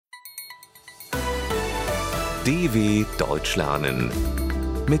DW Deutsch lernen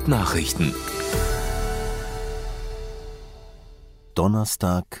mit Nachrichten.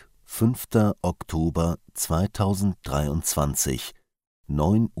 Donnerstag, 5. Oktober 2023,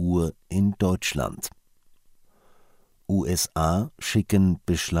 9 Uhr in Deutschland. USA schicken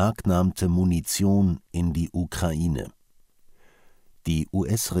beschlagnahmte Munition in die Ukraine. Die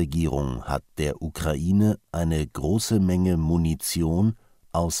US-Regierung hat der Ukraine eine große Menge Munition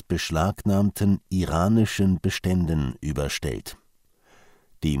aus beschlagnahmten iranischen Beständen überstellt.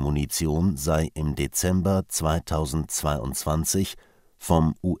 Die Munition sei im Dezember 2022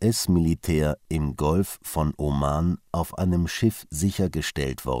 vom US-Militär im Golf von Oman auf einem Schiff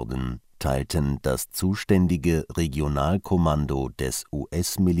sichergestellt worden, teilten das zuständige Regionalkommando des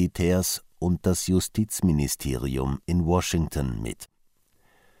US-Militärs und das Justizministerium in Washington mit.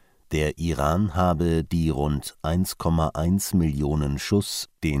 Der Iran habe die rund 1,1 Millionen Schuss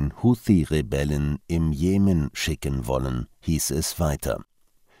den Houthi-Rebellen im Jemen schicken wollen, hieß es weiter.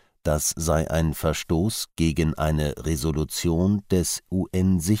 Das sei ein Verstoß gegen eine Resolution des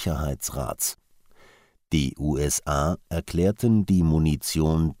UN-Sicherheitsrats. Die USA erklärten die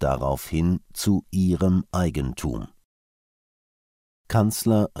Munition daraufhin zu ihrem Eigentum.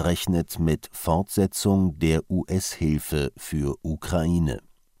 Kanzler rechnet mit Fortsetzung der US-Hilfe für Ukraine.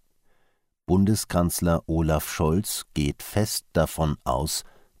 Bundeskanzler Olaf Scholz geht fest davon aus,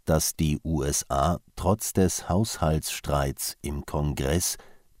 dass die USA trotz des Haushaltsstreits im Kongress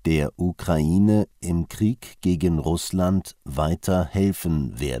der Ukraine im Krieg gegen Russland weiter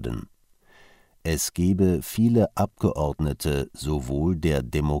helfen werden. Es gebe viele Abgeordnete sowohl der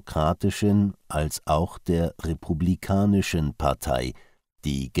Demokratischen als auch der Republikanischen Partei,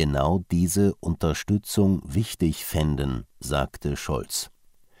 die genau diese Unterstützung wichtig fänden, sagte Scholz.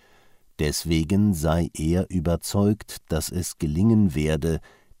 Deswegen sei er überzeugt, dass es gelingen werde,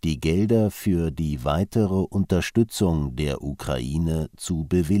 die Gelder für die weitere Unterstützung der Ukraine zu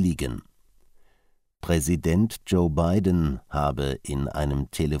bewilligen. Präsident Joe Biden habe in einem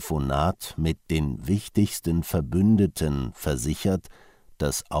Telefonat mit den wichtigsten Verbündeten versichert,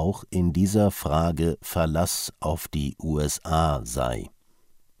 dass auch in dieser Frage Verlass auf die USA sei.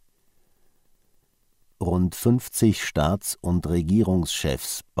 Rund 50 Staats- und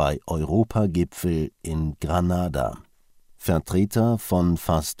Regierungschefs bei Europagipfel in Granada. Vertreter von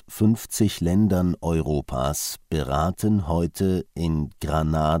fast 50 Ländern Europas beraten heute in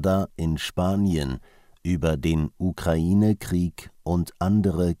Granada in Spanien über den Ukraine-Krieg und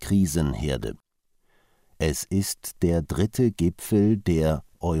andere Krisenherde. Es ist der 3. Gipfel der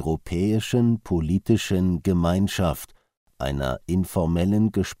Europäischen Politischen Gemeinschaft, einer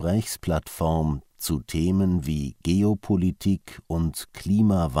informellen Gesprächsplattform zu Themen wie Geopolitik und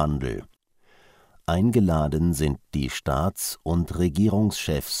Klimawandel. Eingeladen sind die Staats- und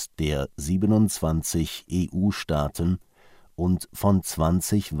Regierungschefs der 27 EU-Staaten und von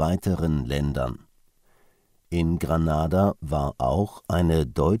 20 weiteren Ländern. In Granada war auch eine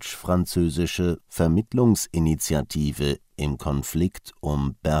deutsch-französische Vermittlungsinitiative im Konflikt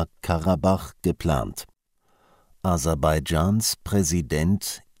um Bergkarabach geplant. Aserbaidschans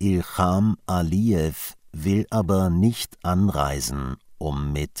Präsident Ilham Aliyev will aber nicht anreisen,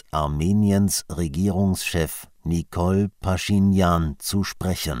 um mit Armeniens Regierungschef Nikol Paschinjan zu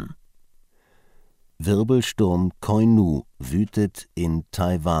sprechen. Wirbelsturm Koinu wütet in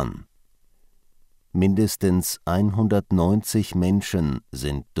Taiwan. Mindestens 190 Menschen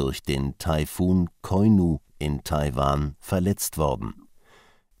sind durch den Taifun Koinu in Taiwan verletzt worden.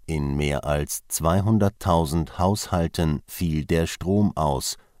 In mehr als 200.000 Haushalten fiel der Strom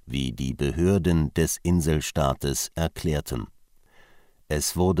aus, wie die Behörden des Inselstaates erklärten.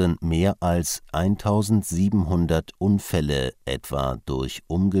 Es wurden mehr als 1700 Unfälle etwa durch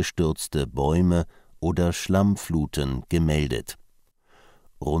umgestürzte Bäume oder Schlammfluten gemeldet.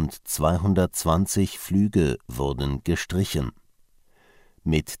 Rund 220 Flüge wurden gestrichen.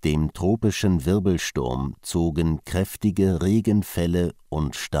 Mit dem tropischen Wirbelsturm zogen kräftige Regenfälle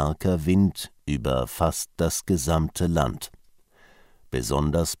und starker Wind über fast das gesamte Land.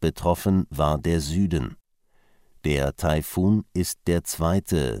 Besonders betroffen war der Süden. Der Taifun ist der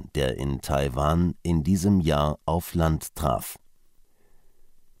zweite, der in Taiwan in diesem Jahr auf Land traf.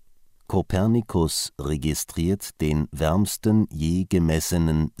 Copernicus registriert den wärmsten je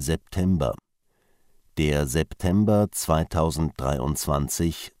gemessenen September. Der September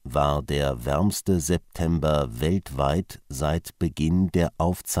 2023 war der wärmste September weltweit seit Beginn der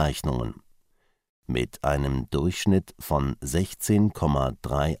Aufzeichnungen. Mit einem Durchschnitt von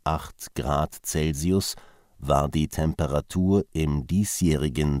 16,38 Grad Celsius war die Temperatur im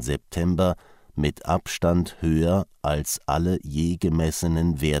diesjährigen September mit Abstand höher als alle je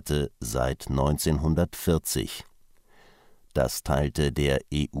gemessenen Werte seit 1940. Das teilte der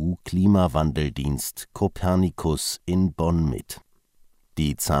EU-Klimawandeldienst Copernicus in Bonn mit.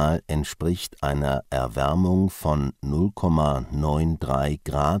 Die Zahl entspricht einer Erwärmung von 0,93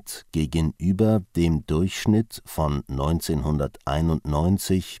 Grad gegenüber dem Durchschnitt von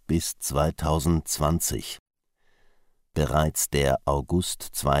 1991 bis 2020. Bereits der August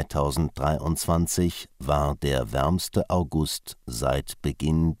 2023 war der wärmste August seit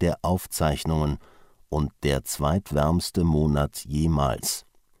Beginn der Aufzeichnungen und der zweitwärmste Monat jemals.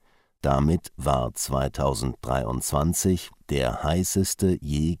 Damit war 2023 der heißeste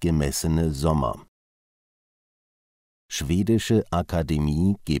je gemessene Sommer. Schwedische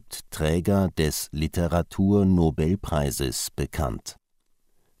Akademie gibt Träger des Literaturnobelpreises bekannt.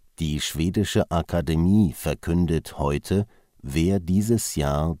 Die Schwedische Akademie verkündet heute, wer dieses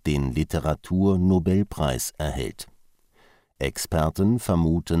Jahr den Literaturnobelpreis erhält. Experten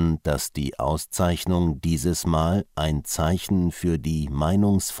vermuten, dass die Auszeichnung dieses Mal ein Zeichen für die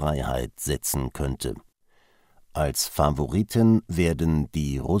Meinungsfreiheit setzen könnte. Als Favoriten werden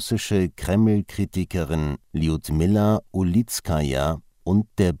die russische Kreml-Kritikerin Lyudmila Ulitskaja und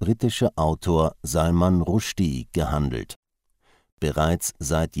der britische Autor Salman Rushdie gehandelt. Bereits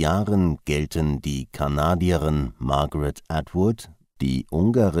seit Jahren gelten die Kanadierin Margaret Atwood, die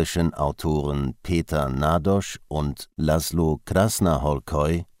ungarischen Autoren Peter Nadosch und Laszlo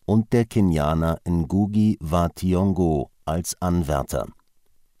Krasznaholkoi und der Kenianer Ngugi wa Thiong'o als Anwärter.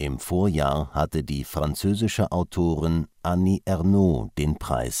 Im Vorjahr hatte die französische Autorin Annie Ernaux den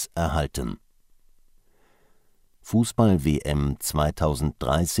Preis erhalten. Fußball-WM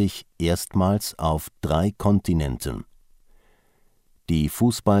 2030 erstmals auf 3 Kontinenten. Die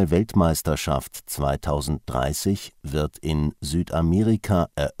Fußball-Weltmeisterschaft 2030 wird in Südamerika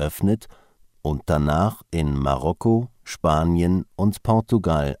eröffnet und danach in Marokko, Spanien und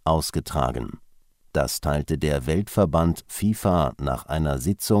Portugal ausgetragen. Das teilte der Weltverband FIFA nach einer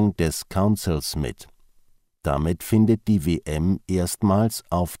Sitzung des Councils mit. Damit findet die WM erstmals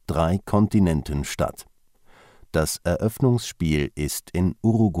auf 3 Kontinenten statt. Das Eröffnungsspiel ist in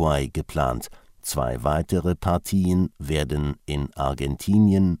Uruguay geplant. 2 weitere Partien werden in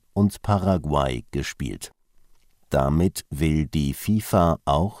Argentinien und Paraguay gespielt. Damit will die FIFA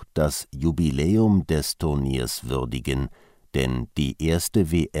auch das Jubiläum des Turniers würdigen, denn die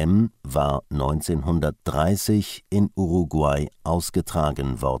erste WM war 1930 in Uruguay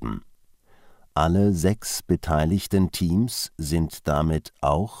ausgetragen worden. Alle 6 beteiligten Teams sind damit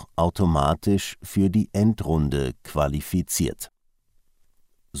auch automatisch für die Endrunde qualifiziert.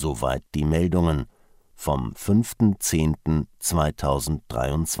 Soweit die Meldungen vom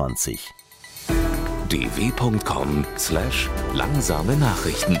 5.10.2023. dw.com/langsame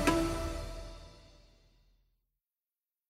Nachrichten